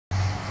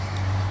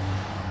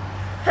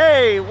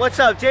Hey, what's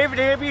up? David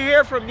Hamby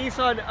here from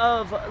Nissan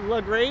of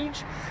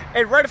LaGrange,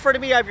 and right in front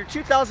of me I have your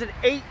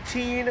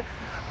 2018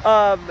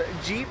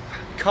 Jeep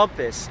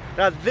Compass.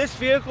 Now this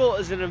vehicle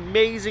is an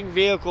amazing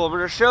vehicle. I'm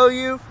going to show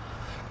you.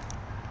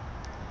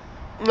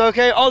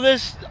 Okay,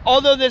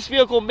 although this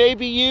vehicle may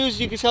be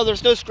used, you can tell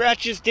there's no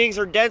scratches, dings,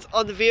 or dents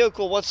on the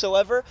vehicle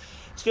whatsoever.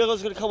 This vehicle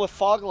is going to come with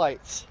fog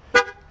lights.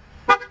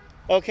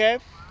 Okay,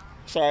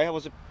 sorry, I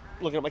wasn't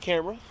looking at my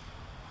camera.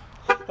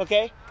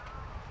 Okay.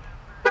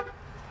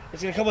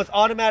 It's going to come with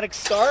automatic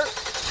start.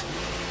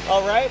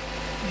 All right.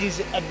 These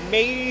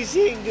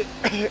amazing,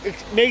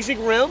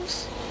 amazing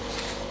rims.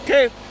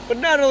 Okay. But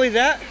not only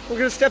that, we're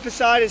going to step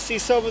aside and see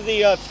some of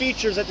the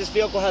features that this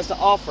vehicle has to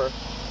offer.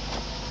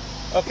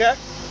 Okay.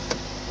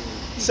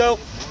 So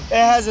it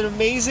has an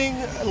amazing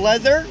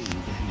leather,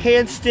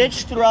 hand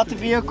stitched throughout the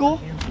vehicle.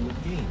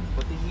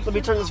 Let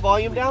me turn this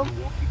volume down.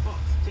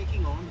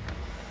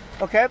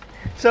 Okay.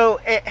 So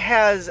it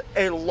has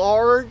a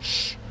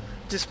large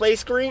display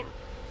screen.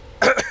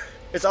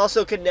 It's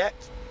also it's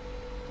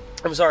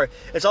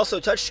also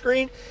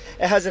touchscreen.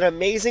 It has an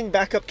amazing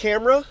backup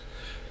camera.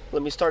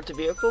 Let me start the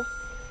vehicle.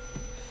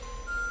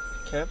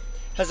 Okay.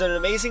 Has an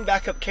amazing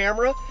backup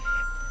camera.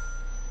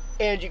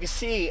 And you can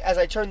see as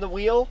I turn the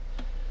wheel,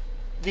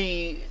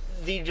 the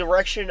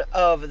direction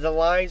of the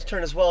lines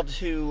turn as well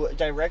to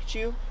direct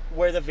you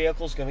where the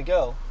vehicle is going to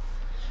go.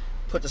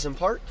 Put this in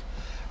park.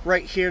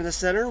 Right here in the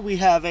center, we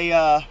have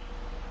a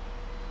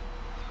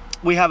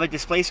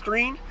display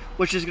screen,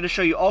 which is going to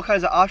show you all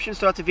kinds of options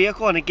throughout the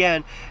vehicle. And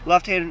again,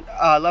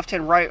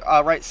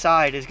 right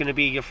side is going to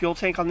be your fuel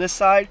tank on this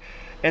side,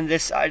 and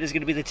this side is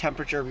going to be the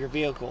temperature of your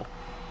vehicle.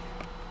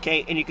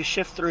 Okay, and you can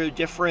shift through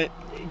different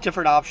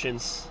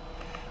options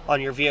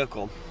on your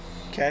vehicle.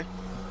 Okay.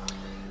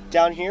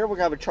 Down here, we're going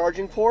to have a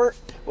charging port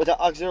with an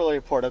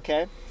auxiliary port.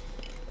 Okay.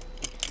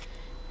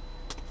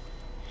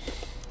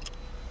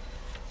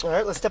 All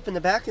right, let's step in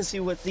the back and see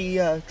what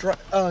the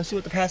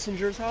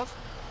passengers have.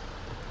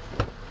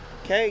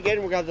 Okay,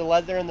 again, we got the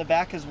leather in the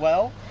back as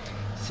well.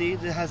 See,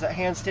 it has that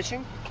hand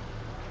stitching.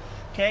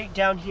 Okay,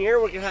 down here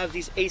we're gonna have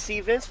these AC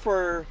vents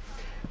for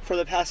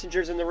the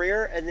passengers in the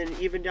rear, and then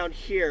even down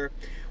here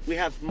we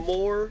have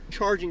more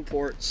charging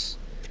ports.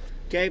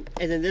 Okay,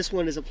 and then this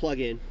one is a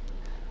plug-in.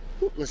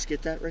 Let's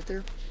get that right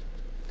there.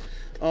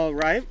 All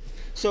right.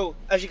 So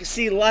as you can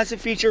see, lots of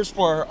features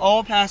for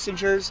all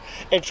passengers,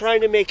 and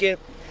trying to make it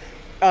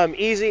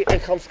easy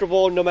and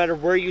comfortable no matter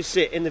where you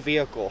sit in the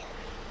vehicle.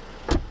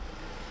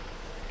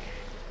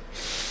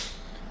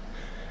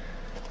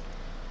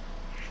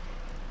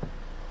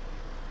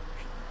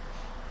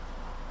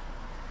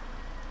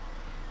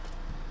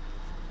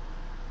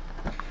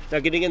 Now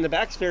getting in the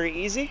back is very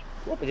easy.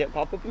 Oh, it didn't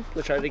pop open.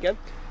 Let's try it again.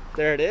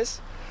 There it is.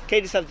 Okay,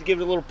 just have to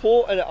give it a little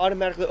pull and it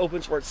automatically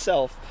opens for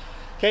itself.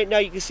 Okay, now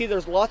you can see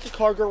there's lots of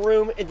cargo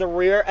room in the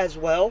rear as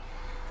well.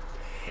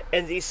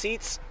 And these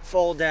seats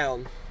fold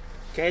down.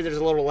 Okay, there's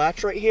a little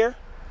latch right here.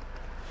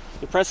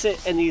 You press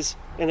it and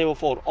they will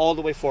fold all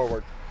the way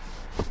forward.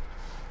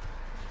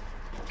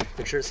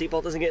 Make sure the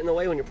seatbelt doesn't get in the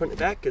way when you're putting it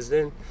back, because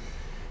then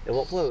it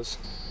won't close.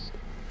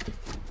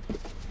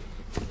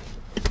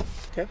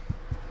 Okay.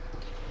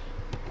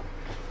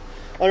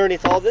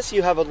 Underneath all this,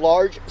 you have a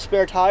large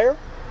spare tire.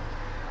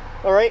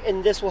 All right,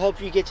 and this will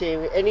help you get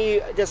to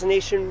any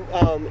destination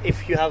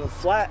if you have a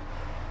flat,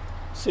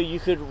 so you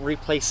could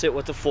replace it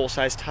with a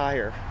full-size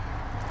tire.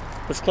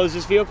 Let's close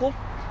this vehicle.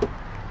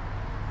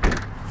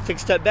 Take a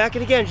step back,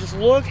 and again, just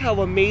look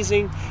how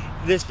amazing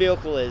this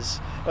vehicle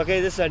is.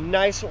 Okay, this is a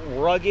nice,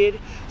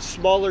 rugged,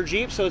 smaller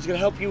Jeep, so it's going to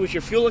help you with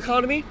your fuel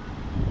economy.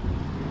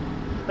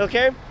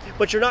 Okay,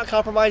 but you're not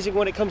compromising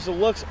when it comes to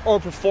looks or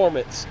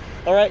performance.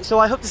 All right, so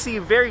I hope to see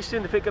you very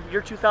soon to pick up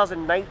your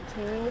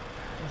 2019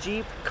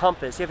 Jeep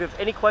Compass. If you have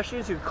any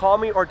questions, you can call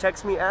me or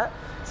text me at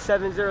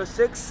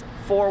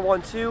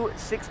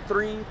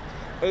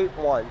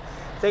 706-412-6381.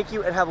 Thank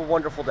you and have a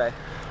wonderful day.